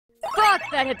Fuck,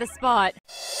 that hit the spot.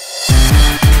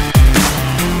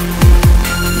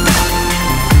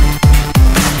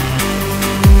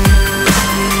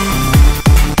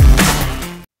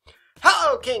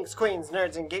 Hello, kings, queens,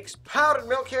 nerds, and geeks. Powdered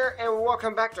Milk here, and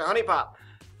welcome back to HuniePop.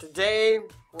 Today,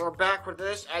 we're back with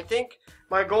this. I think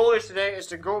my goal today is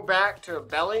to go back to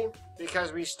Belly,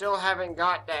 because we still haven't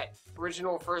got that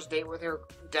original first date with her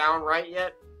down right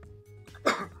yet.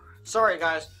 Sorry,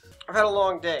 guys. I've had a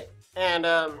long day. And,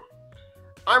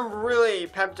 I'm really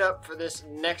pumped up for this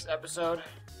next episode.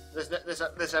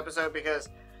 This episode, because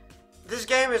this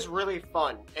game is really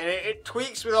fun, and it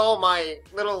tweaks with all my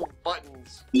little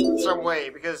buttons in some way,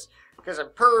 because I'm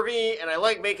pervy, and I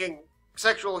like making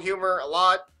sexual humor a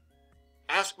lot.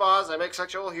 Ask Boz, I make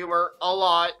sexual humor a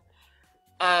lot.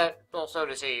 Well, so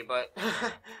does he, but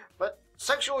but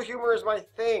sexual humor is my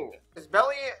thing. Is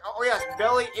Belly? Oh yes,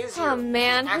 Belly is here. Oh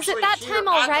man, is it that time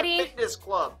At already? the fitness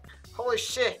club. Holy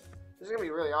shit, this is gonna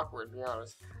be really awkward, to be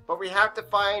honest. But we have to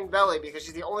find Belly because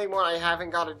she's the only one I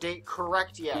haven't got a date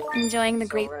correct yet. Enjoying the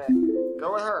great. We're gonna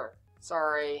go with her.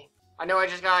 Sorry. I know I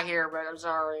just got here, but I'm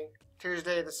sorry.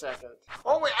 Tuesday the 2nd.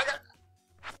 Oh wait,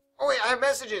 I have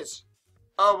messages.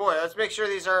 Oh boy, let's make sure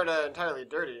these aren't entirely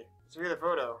dirty. Let's view the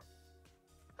photo.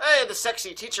 Hey, the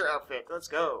sexy teacher outfit. Let's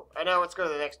go. I know. Let's go to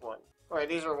the next one. Oh, wait,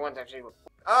 these are ones actually.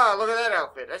 Ah, look at that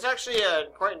outfit. That's actually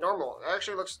quite normal. It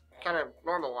actually looks kind of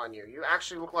normal on you. You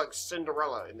actually look like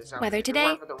Cinderella in this outfit. Weather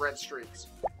today? For the red streaks.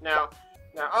 Now,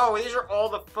 oh, these are all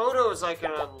the photos I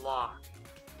can unlock.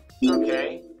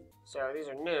 Okay, so these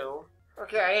are new.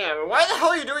 Okay, I am. Why the hell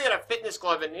are you doing at a fitness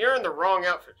club and you're in the wrong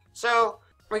outfit? So,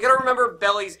 we gotta remember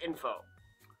Belly's info.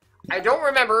 I don't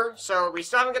remember, so we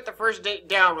still haven't got the first date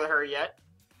down with her yet.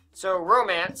 So,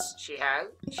 romance, she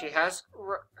has,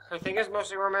 her thing is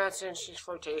mostly romance and she's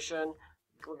flirtation.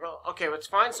 Okay, let's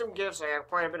find some gifts. I have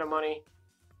quite a bit of money.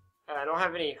 I don't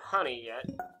have any honey yet.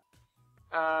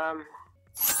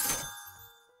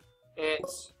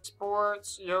 It's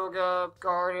sports, yoga,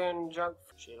 garden, junk.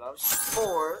 She loves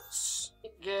sports.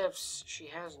 Gifts. She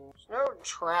has no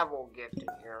travel gift in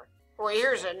here. Wait,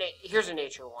 here's a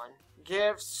nature one.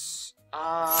 Gifts.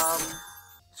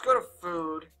 Let's go to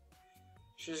food.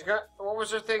 She's got, what was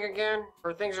her thing again?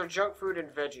 Her things are junk food and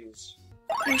veggies.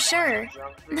 You're sure?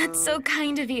 That's so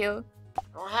kind of you. I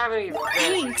don't have any veggies.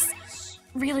 Thanks.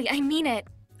 Really, I mean it.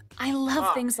 I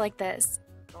love things like this.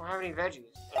 I don't have any veggies.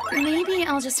 Maybe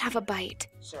I'll just have a bite.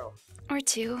 So. Or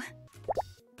two.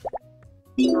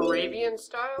 Arabian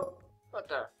style? What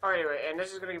the? Oh, anyway, and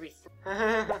this is gonna be.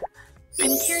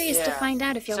 I'm curious to find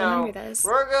out if you'll remember this.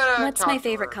 We're gonna. What's my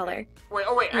favorite color? Wait,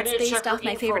 I need to check based off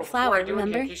my favorite flower,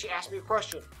 remember? In case she asked me a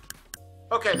question.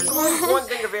 Okay, there's only one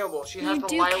thing available. She has the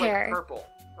lilac purple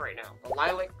right now. The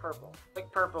lilac purple. Like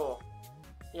purple.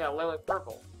 Yeah, lilac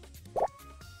purple.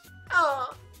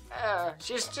 Oh,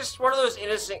 she's just one of those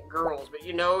innocent girls, but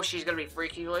you know she's gonna be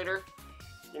freaky later.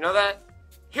 You know that?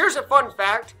 Here's a fun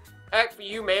fact. Heck, for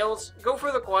you males, go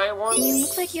for the quiet one. You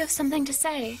look like you have something to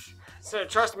say. So,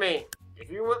 trust me, if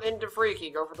you're into freaky,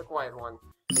 go for the quiet one.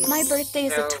 My birthday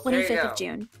is the 25th of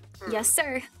June. Yes,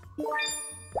 sir.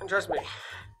 And trust me.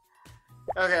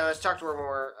 Okay, let's talk to her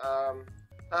more.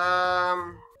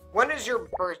 When is your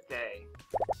birthday?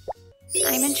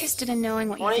 I'm interested in knowing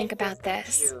what you think about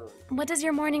this. June. What does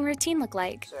your morning routine look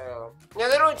like? So, yeah,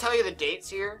 they don't tell you the dates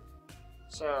here.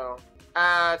 So,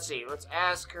 let's see. Let's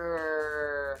ask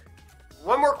her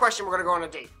one more question. We're gonna go on a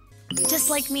date. Just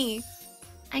like me.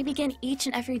 I begin each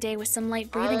and every day with some light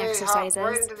breathing exercises. I hop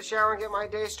right into the shower and get my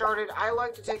day started. I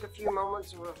like to take a few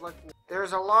moments and reflect.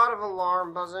 There's a lot of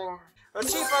alarm buzzing.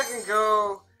 Let's see if I can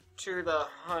go to the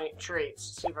honey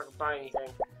traits. See if I can buy anything.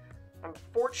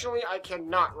 Unfortunately, I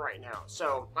cannot right now.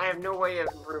 So, I have no way of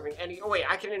improving any. Oh, wait,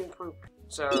 I can improve.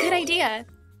 So. Good idea.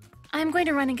 I'm going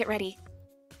to run and get ready.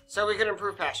 So, we can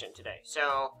improve passion today.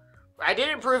 So, I did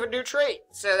improve a new trait.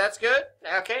 So, that's good.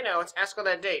 Okay, now let's ask on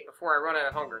that date before I run out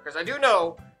of hunger. Because I do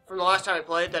know from the last time I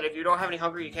played that if you don't have any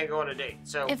hunger, you can't go on a date.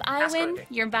 So, if I win,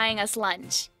 you're buying us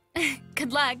lunch.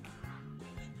 Good luck.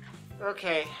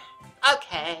 Okay.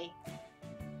 Okay.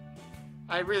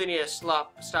 I really need to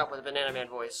stop with the Banana Man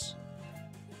voice.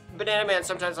 Banana Man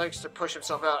sometimes likes to push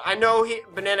himself out. I know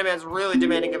Banana Man's really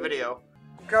demanding a video.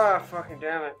 God fucking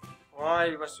damn it.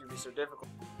 Why must you be so difficult?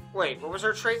 Wait, what was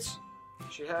her traits?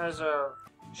 She has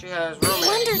romance.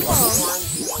 Wonderful.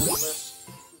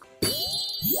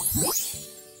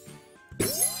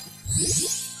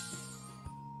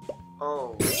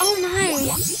 Oh. Oh my.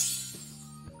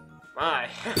 My.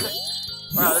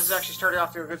 Wow, this is actually starting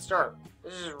off to a good start.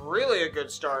 This is really a good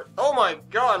start. Oh my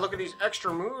god, look at these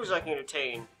extra moves I can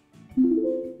attain.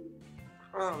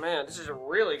 Oh man, this is a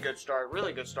really good start.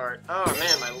 Really good start. Oh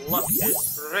man, my luck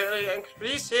is really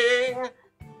increasing.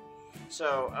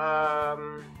 So,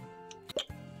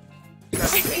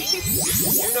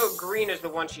 you know green is the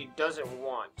one she doesn't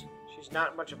want. She's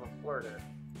not much of a flirter.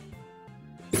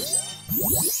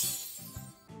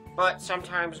 But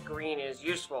sometimes green is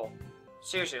useful.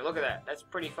 Seriously, look at that. That's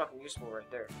pretty fucking useful right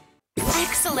there.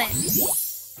 Excellent.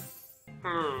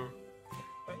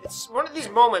 It's one of these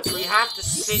moments where you have to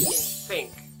sit and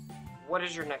think. What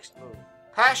is your next move?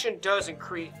 Passion does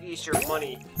increase your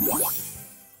money.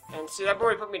 And see, that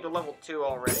already put me to level 2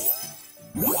 already.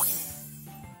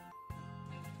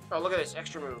 Oh, look at this.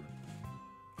 Extra move.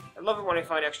 I love it when I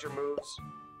find extra moves.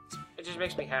 It just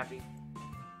makes me happy.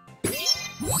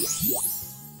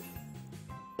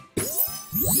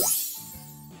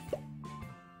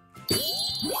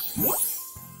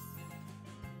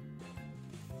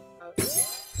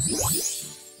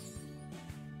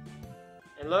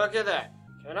 And look at that.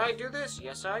 Can I do this?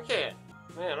 Yes, I can.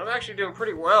 Man, I'm actually doing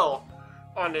pretty well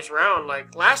on this round.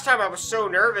 Like, last time I was so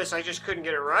nervous I just couldn't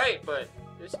get it right, but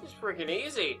this is freaking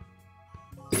easy.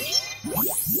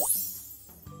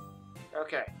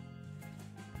 Okay.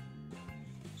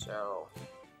 So.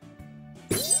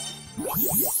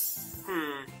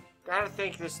 Gotta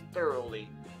think this thoroughly.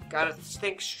 Gotta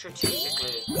think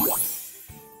strategically.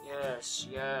 Yes,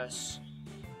 yes.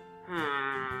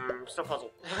 Still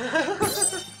puzzled. God,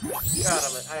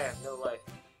 I have no life.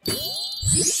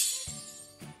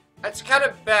 It's kind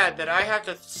of bad that I have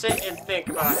to sit and think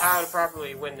about how to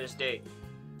properly win this date.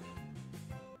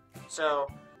 So,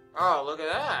 oh, look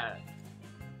at that.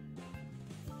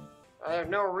 I have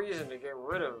no reason to get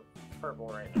rid of purple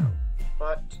right now.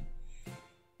 But,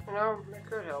 you know, it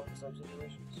could help in some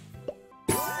situations.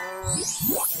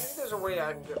 Maybe there's a way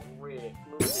I can get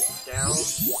move this down, or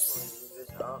move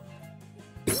this up.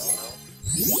 I don't know.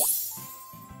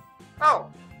 Oh!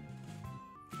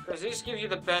 Because these give you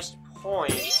the best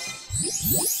points.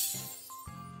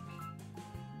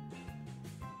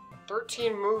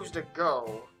 13 moves to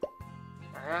go.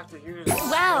 I have to use this.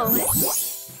 Wow!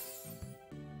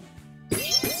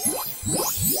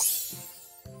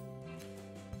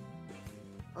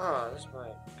 Oh, this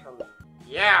might come.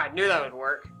 Yeah, I knew that would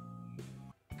work.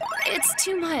 It's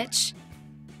too much.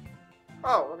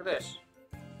 Oh, look at this.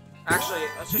 Actually,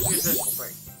 let's just use this real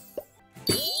quick.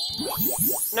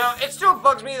 Now, it still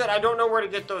bugs me that I don't know where to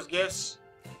get those gifts,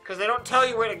 because they don't tell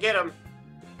you where to get them.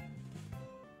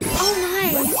 Oh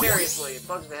my! Seriously, it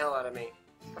bugs the hell out of me.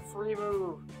 A free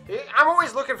move. I'm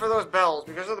always looking for those bells,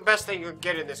 because they're the best thing you can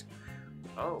get in this.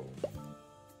 Oh.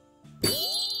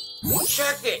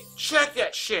 Check it! Check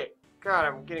that shit! God,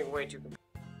 I'm getting way too...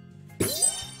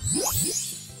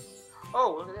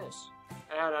 Oh, look at this.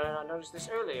 I noticed this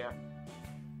earlier.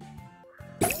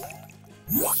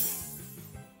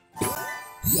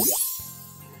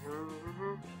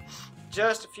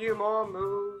 Just a few more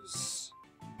moves.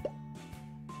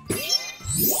 I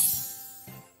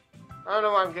don't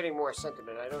know why I'm getting more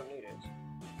sentiment. I don't need it.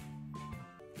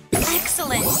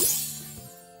 Excellent!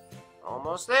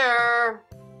 Almost there.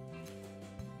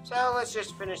 So let's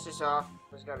just finish this off.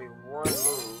 There's gotta be one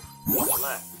move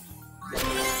left.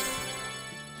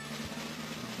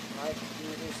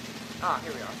 Ah,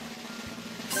 here we are.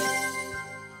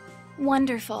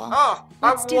 Wonderful. Oh,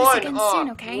 Let's I'm do this one again off. soon,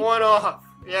 okay? One off.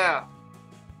 Yeah.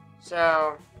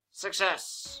 So,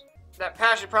 success. That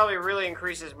passion probably really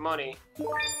increases money.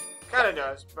 Kinda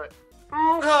does, but...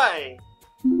 Okay.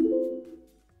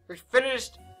 We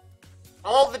finished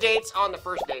all the dates on the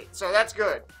first date, so that's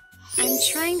good. I'm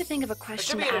trying to think of a There should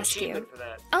question be to an ask you. achievement for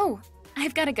that. Oh,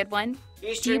 I've got a good one.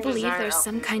 These Do you dreams believe desire there's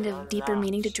some outfits kind and of deeper lives.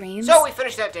 meaning to dreams? So we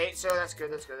finished that date, so that's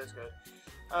good, that's good, that's good.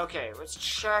 Okay, let's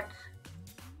check.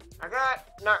 I got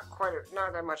not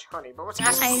that much honey, but let's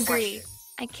ask I a agree. question.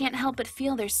 I can't help but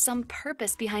feel there's some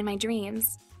purpose behind my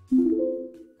dreams.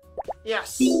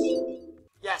 Yes.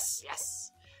 Yes,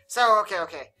 yes. So,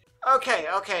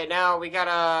 okay, now we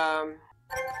gotta,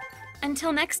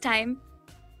 Until next time.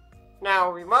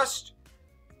 now we must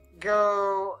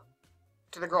go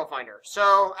to the girl finder.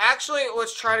 So, actually,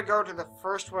 let's try to go to the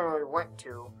first one we went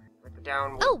to, with the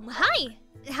down. Oh, hi!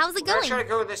 How's it We're gonna going? try to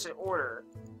go with this in order.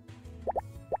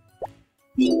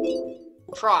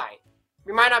 Try.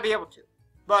 We might not be able to,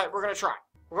 but we're gonna try.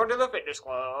 We're going to the fitness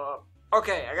club.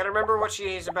 Okay, I gotta remember what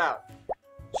she is about.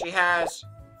 She has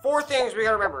 4 things we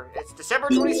gotta remember. It's December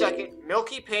 22nd,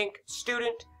 milky pink,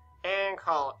 student, and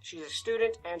college. She's a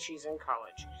student and she's in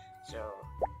college. So.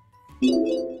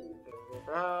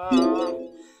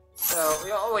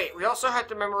 We also have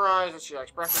to memorize that she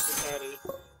likes breakfast and candy,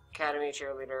 academy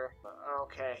cheerleader.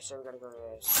 Okay, so we gotta go to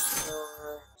this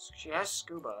store. She has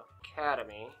Scuba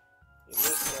Academy. Unique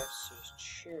gifts. She's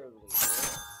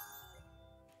cheerleader.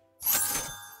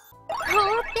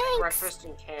 Oh, thanks. Breakfast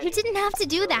and candy. You didn't have to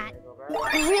do that.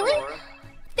 Really?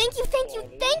 Thank you, thank you,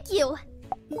 thank you.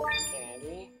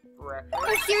 Candy. Breakfast.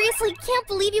 I seriously can't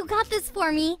believe you got this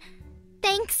for me.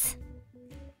 Thanks.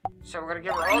 So we're gonna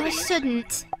give her all I these.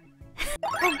 shouldn't.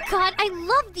 Oh god, I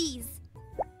love these.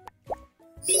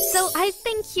 So I've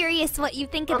been curious what you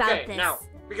think about this. Now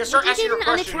we can start Would asking you her date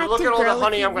an questions. Look unattractive at all the girl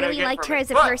honey if you I'm gonna really get liked from her it.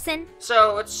 as a But, person?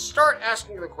 so let's start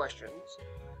asking the questions.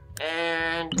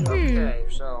 And okay,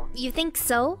 so. You think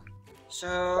so?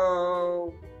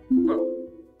 So.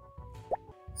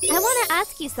 I want to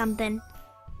ask you something.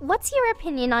 What's your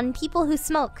opinion on people who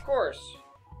smoke? Of course.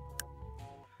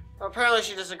 Apparently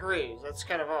she disagrees. That's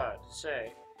kind of odd to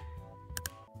say.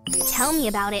 Tell me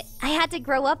about it. I had to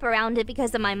grow up around it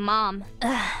because of my mom.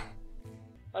 Ugh.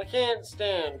 I can't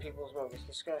stand people smoke. It's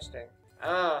disgusting.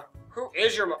 Who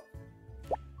is your mom?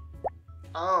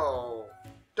 Oh.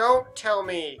 Don't tell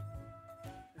me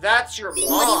that's your mom.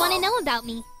 What do you want to know about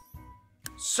me?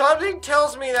 Something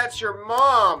tells me that's your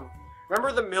mom.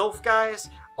 Remember the MILF guys?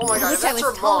 Oh my I god, wish if I that's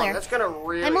was her taller. mom, that's gonna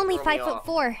really I'm only throw me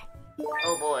 5'4".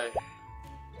 Oh boy.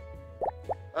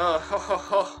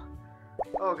 Oh,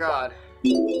 oh god.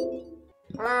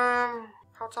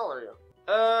 How tall are you?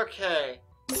 Okay.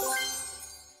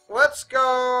 Let's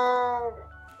go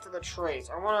to the traits.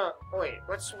 I wanna wait.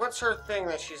 What's her thing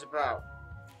that she's about?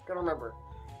 Gotta remember.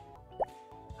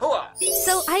 Hooah!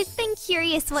 So I've been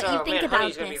curious what you think man, about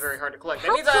honey's gonna be this. very hard to collect. That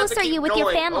How means I have to close are keep you with going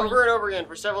your family? over and over again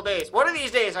for several days. One of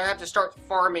these days, I have to start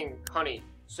farming honey,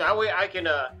 so that way I can,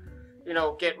 you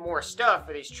know, get more stuff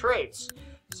for these traits.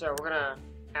 So we're gonna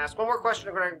ask one more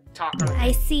question. We're gonna talk.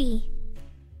 I see.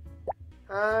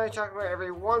 I talk about it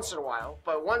every once in a while,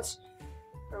 but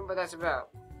that's about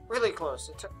really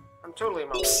close. I'm totally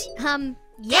emotional.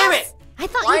 Yes. Damn it! I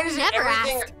thought Why you'd does never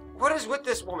everything? ask. What is with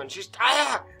this woman? She's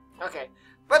okay.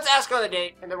 Let's ask on the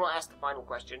date, and then we'll ask the final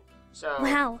question. So.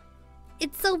 Wow.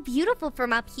 It's so beautiful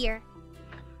from up here.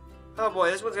 Oh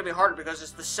boy, this one's gonna be harder because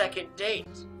it's the second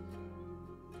date.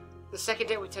 The second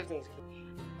date with Tiffany's.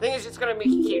 The thing is, it's gonna make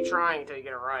you keep trying until you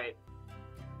get it right.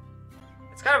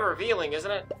 It's kind of revealing,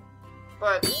 isn't it?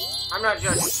 But I'm not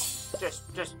judging.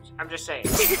 I'm just saying.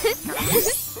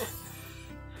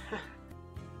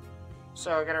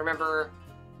 So I gotta remember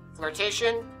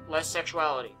flirtation, less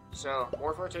sexuality. So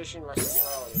more flirtation, less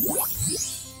sexuality.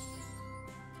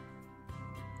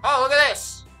 Oh, look at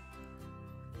this!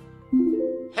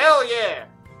 Hell yeah!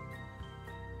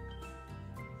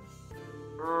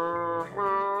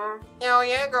 Hell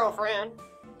yeah, girlfriend.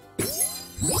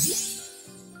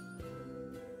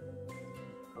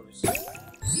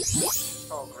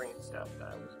 All green stuff.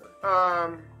 That was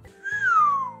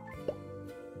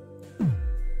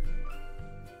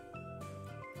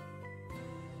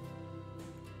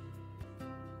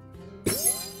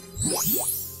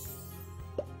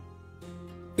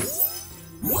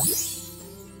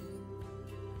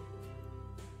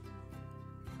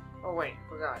Oh wait,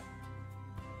 forgot.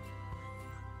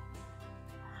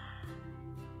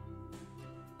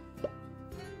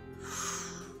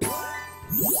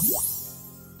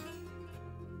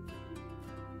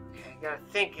 Okay, gotta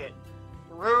think it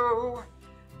through.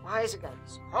 Why is it gotta be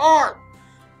so hard?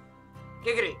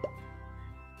 Giggity.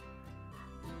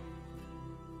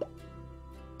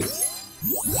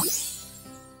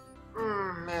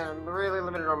 Man, I'm really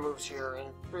limited on moves here, and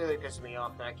it really pisses me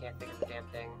off that I can't think of a damn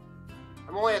thing.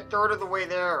 I'm only a third of the way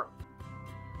there.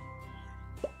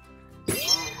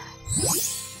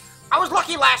 I was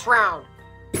lucky last round!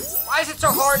 Why is it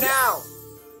so hard now?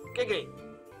 Giggity.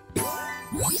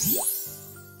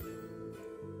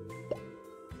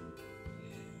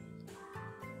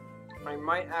 I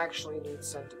might actually need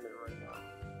sentiment right now.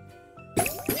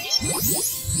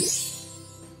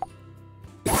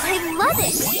 I love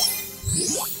it!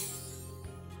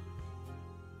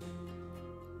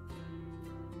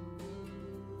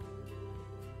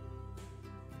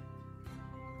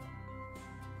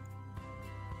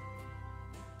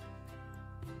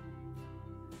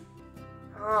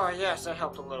 Oh, yes, that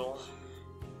helped a little.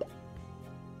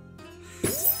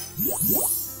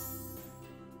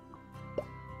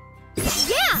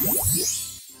 Yeah!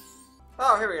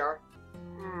 Oh, here we are.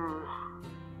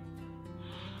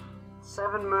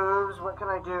 7 moves, what can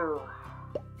I do?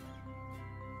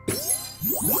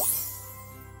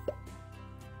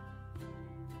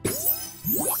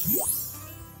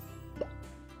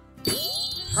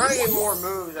 Trying to get more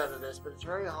moves out of this, but it's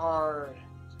very hard.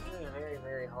 It's very, very,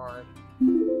 very hard.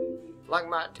 Like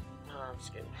my... No, I'm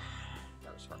just kidding.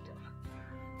 That was fucked up.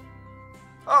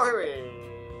 Oh, here we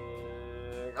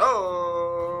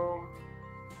go.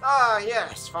 Ah,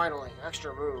 yes, finally.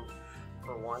 Extra move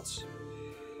for once.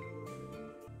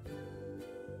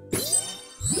 There's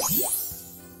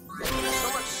so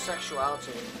much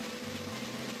sexuality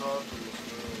involved in this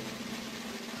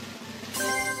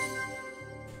game.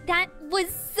 That was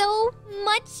so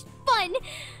much fun.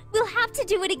 We'll have to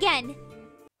do it again.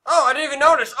 Oh, I didn't even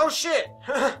notice. Oh, shit.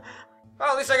 Well,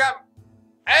 at least I got...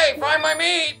 Hey, find my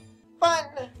meat. Fun.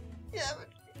 Yeah, but...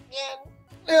 Yeah.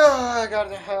 Oh, I got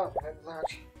the hell.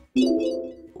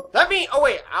 That mean... Oh,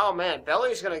 wait. Oh, man.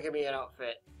 Belly's gonna give me an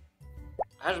outfit.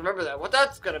 I have to remember that. What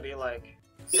that's gonna be like.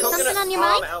 Something on your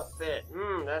Mom mind? outfit.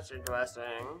 That's interesting.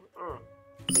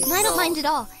 I don't mind at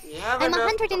all. I'm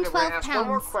 112 okay, ask one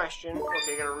more pounds. question.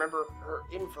 Okay, you gotta remember her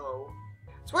info.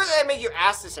 It's weird that they make you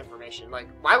ask this information. Like,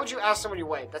 why would you ask someone you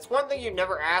weigh? That's one thing you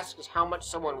never ask is how much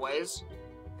someone weighs.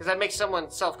 Because that makes someone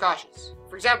self-cautious.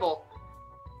 For example,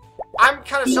 I'm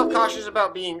kind of self-cautious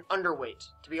about being underweight,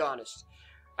 to be honest.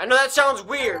 I know that sounds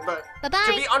weird, but Bye-bye.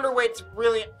 to be underweight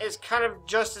really is kind of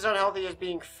just as unhealthy as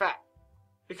being fat.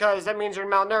 Because that means you're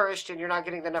malnourished and you're not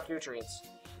getting enough nutrients.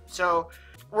 So,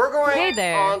 we're going Hey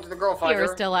there. on to the girl finder.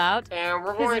 You're still out? And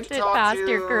we're going Isn't to it talk past to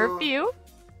your curfew?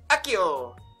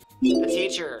 Akio, the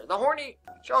teacher. The horny...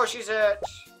 Oh, she's at...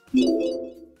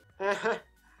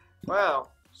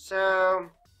 Well, so...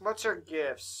 What's her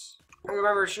gifts?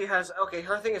 Remember, she has... Okay,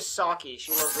 her thing is sake.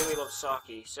 She really loves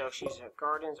sake. So she's at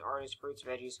gardens, artists, fruits,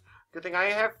 veggies. Good thing I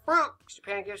have fruit!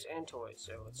 Japan gifts and toys.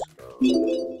 So let's go.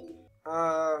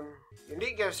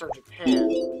 Unique gifts are Japan.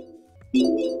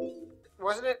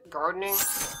 Wasn't it gardening?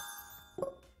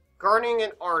 Gardening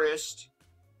and artist.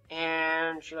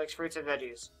 And she likes fruits and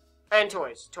veggies. And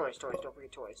toys. Toys. Don't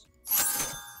forget toys.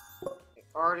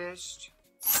 Artist.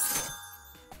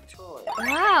 Toys.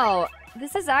 Wow,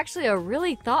 this is actually a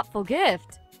really thoughtful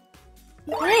gift.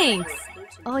 Thanks.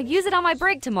 I'll use it on my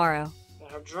break tomorrow.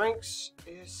 And her drinks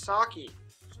is sake.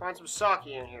 Let's find some sake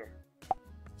in here.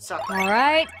 Sake.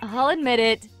 Alright, I'll admit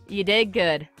it. You did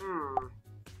good.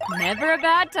 Never a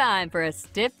bad time for a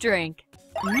stiff drink.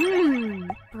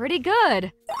 Pretty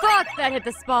good. Fuck, that hit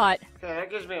the spot. Okay, that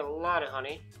gives me a lot of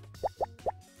honey.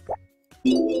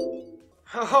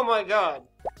 Oh my god.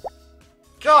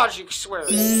 God, she swears.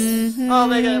 Oh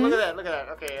my god, look at that.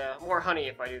 Okay, more honey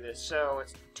if I do this. So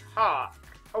it's talk.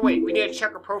 Oh wait, we need to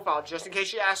check her profile just in case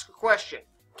she asks a question.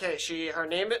 Okay,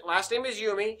 last name is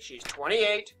Yumi. She's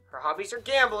 28. Her hobbies are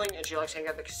gambling, and she likes hanging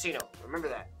out at the casino. Remember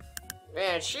that.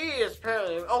 Man, she is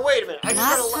apparently... Oh, wait a minute.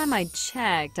 Last time I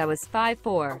checked, I was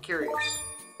 5'4". I'm curious.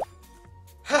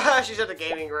 She's at the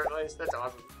gaming place. That's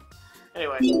awesome.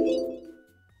 Anyway.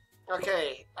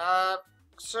 Okay,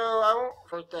 so I won't...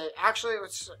 Birthday. Actually,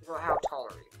 let's go how tall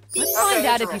are you? Let's find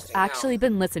out if you've actually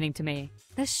been listening to me.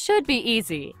 This should be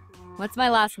easy. What's my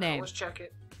last name? Let's check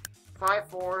it.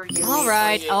 5'4", Yumi, All 28,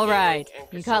 right. gambling, and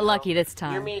You casino. got lucky this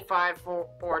time. Yumi,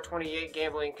 5'4", 28,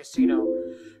 gambling, casino.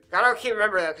 Gotta keep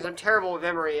remember that because I'm terrible with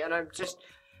memory and I'm just,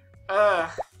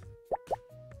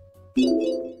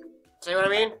 See what I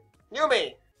mean?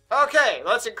 Yumi! Okay,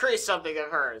 let's increase something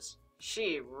of hers.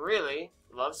 She really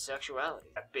loves sexuality.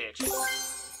 That bitch.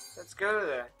 Let's go to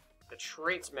the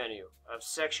traits menu of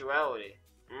sexuality.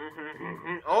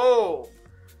 Oh!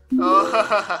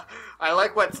 Oh, I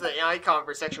like what's the icon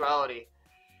for sexuality.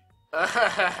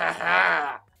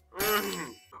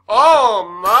 Oh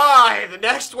my! The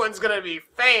next one's gonna be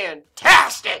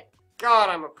fantastic! God,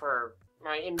 I'm a perv.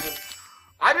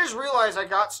 I just realized I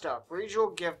got stuff. Regional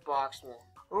gift box.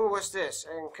 Ooh, what's this?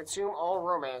 And consume all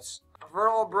romance. Convert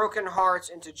all broken hearts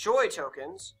into joy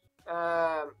tokens.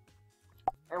 And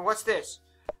what's this?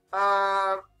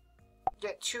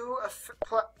 Get 2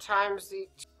 times the...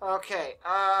 Okay,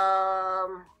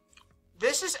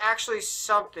 this is actually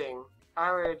something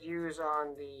I would use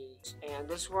on these. And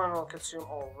this one will consume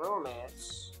all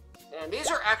romance. And these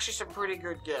are actually some pretty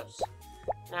good gifts.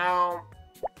 Now,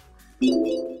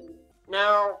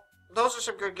 those are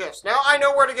some good gifts. Now I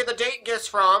know where to get the date gifts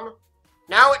from.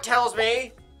 Now it tells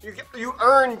me you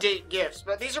earn date gifts.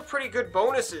 But these are pretty good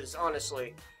bonuses,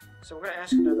 honestly. So we're going to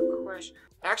ask another question.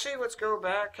 Actually, let's go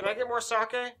back. Can I get more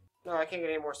sake? No, I can't get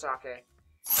any more sake.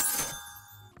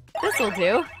 This'll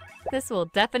do. This will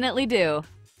definitely do.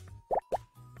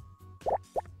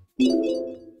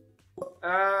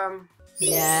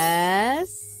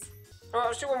 Yes? Oh,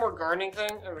 let's do one more gardening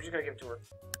thing, and we're just gonna give it to her.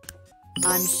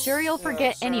 I'm sure you'll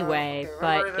forget anyway,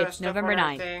 but it's November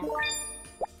 9th.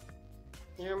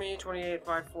 Yumi, 28,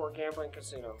 5'4", gambling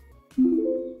casino.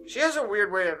 She has a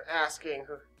weird way of asking.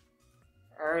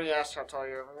 I already asked how tall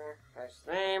you are. Nice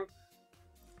name.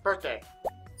 Birthday.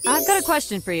 I've got a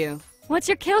question for you. What's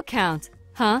your kill count?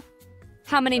 Huh?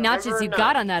 How many notches November you 9th.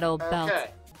 got on that old belt? Okay.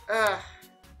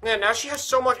 Man, now she has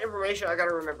so much information I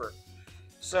gotta remember.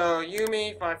 So,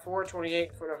 Yumi, 5'4",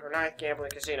 28, foot of her 9th, gambling,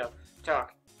 casino.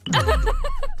 Talk.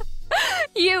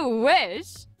 You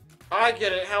wish. I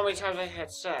get it. How many times I had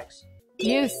sex?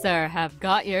 You, sir, have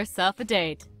got yourself a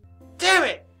date. Damn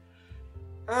it!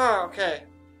 Oh, okay.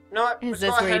 You know what? Is Let's this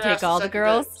go where you ahead and ask take all the second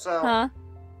girls? bit, so, Huh?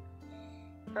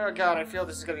 Oh god, I feel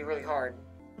this is gonna be really hard.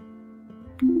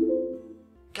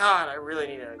 God, I really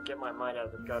need to get my mind out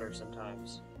of the gutter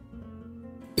sometimes.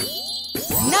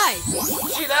 Nice!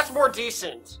 See, that's more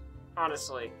decent,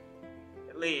 honestly.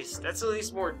 At least. That's at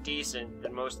least more decent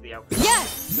than most of the outfits. Yes!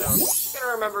 So, you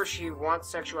gotta remember she wants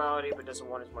sexuality but doesn't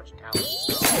want as much talent.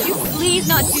 So, Could you please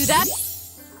not do that?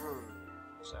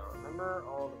 so remember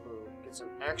all the moves. Get some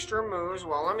extra moves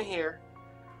while I'm here.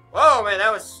 Whoa, man,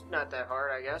 that was not that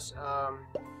hard, I guess. Oh,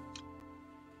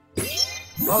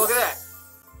 look at that.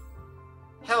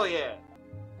 Hell yeah.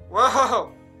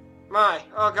 Whoa! My.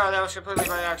 Oh god, that was completely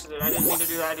by accident. I didn't mean to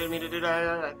do that. I didn't mean to do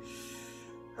that.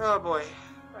 Oh boy.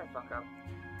 I fuck up.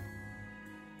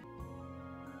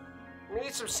 We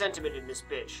need some sentiment in this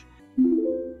bitch.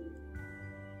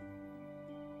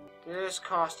 This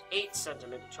cost 8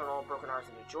 sentiment to turn all broken hearts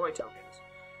into joy tokens.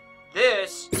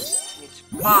 This needs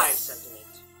 5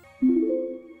 sentiment.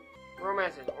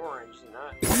 Romance is orange,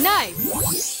 not.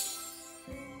 Nice!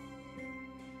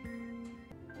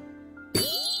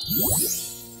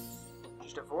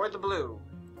 Just avoid the blue.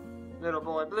 Little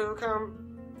boy blue,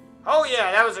 come. Oh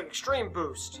yeah, that was an extreme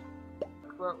boost.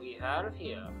 Look what we have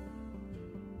here.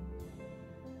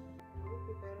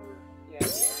 Yeah.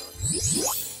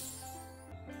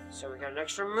 So we got an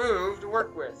extra move to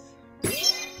work with.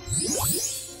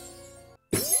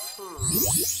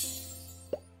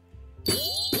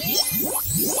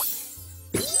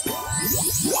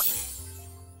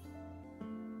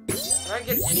 Can I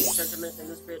get any sentiment in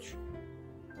this bitch?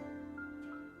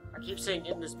 I keep saying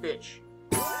in this bitch.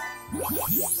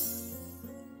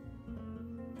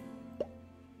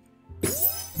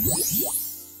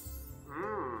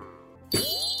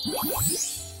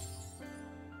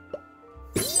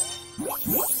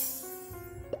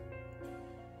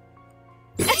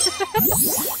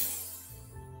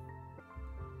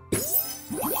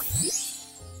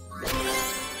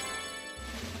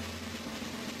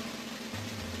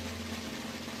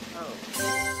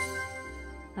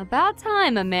 About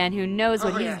time a man who knows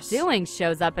what Oh, he's yes. doing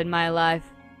shows up in my life.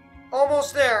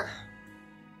 Almost there.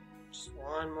 Just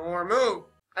one more move.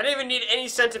 I didn't even need any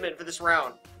sentiment for this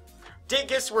round. Date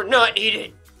gifts were not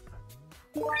needed.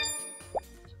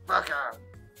 Fuck up.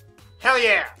 Hell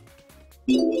yeah.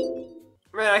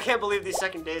 Man, I can't believe these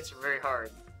second dates are very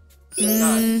hard.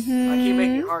 God, I keep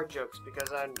making hard jokes because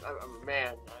I'm a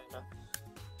man.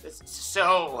 It's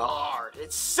so hard.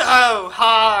 It's so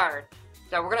hard.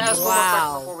 Yeah, we're gonna ask one more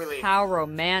question before we leave. How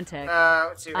romantic.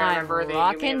 Let's see, we gotta remember the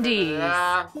rockin' D's.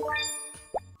 Yeah.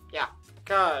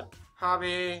 God.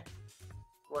 Hobby.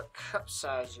 What cup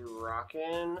size you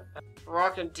rockin'?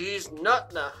 Rockin' D's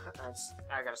nut. No,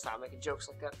 I gotta stop making jokes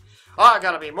like that. Oh, I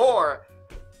gotta be more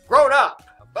grown up.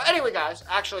 But anyway, guys,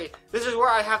 actually, this is where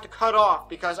I have to cut off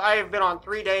because I have been on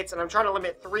 3 dates and I'm trying to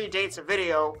limit 3 dates a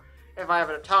video if I have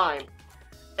enough time.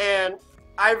 And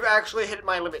I've actually hit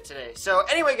my limit today. So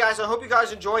anyway, guys, I hope you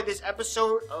guys enjoyed this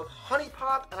episode of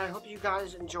HuniePop, and I hope you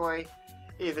guys enjoy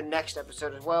the next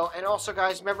episode as well. And also,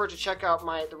 guys, remember to check out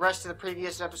the rest of the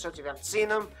previous episodes if you haven't seen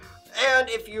them. And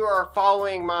if you are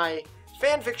following my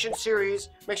fanfiction series,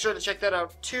 make sure to check that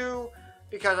out too,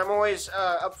 because I'm always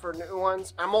up for new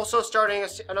ones. I'm also starting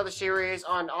another series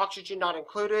on Oxygen Not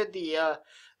Included, the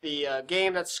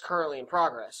game that's currently in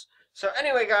progress. So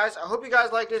anyway, guys, I hope you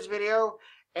guys liked this video.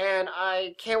 And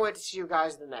I can't wait to see you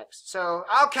guys in the next. So,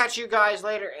 I'll catch you guys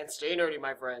later, and stay nerdy,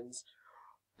 my friends.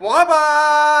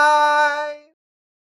 Bye-bye!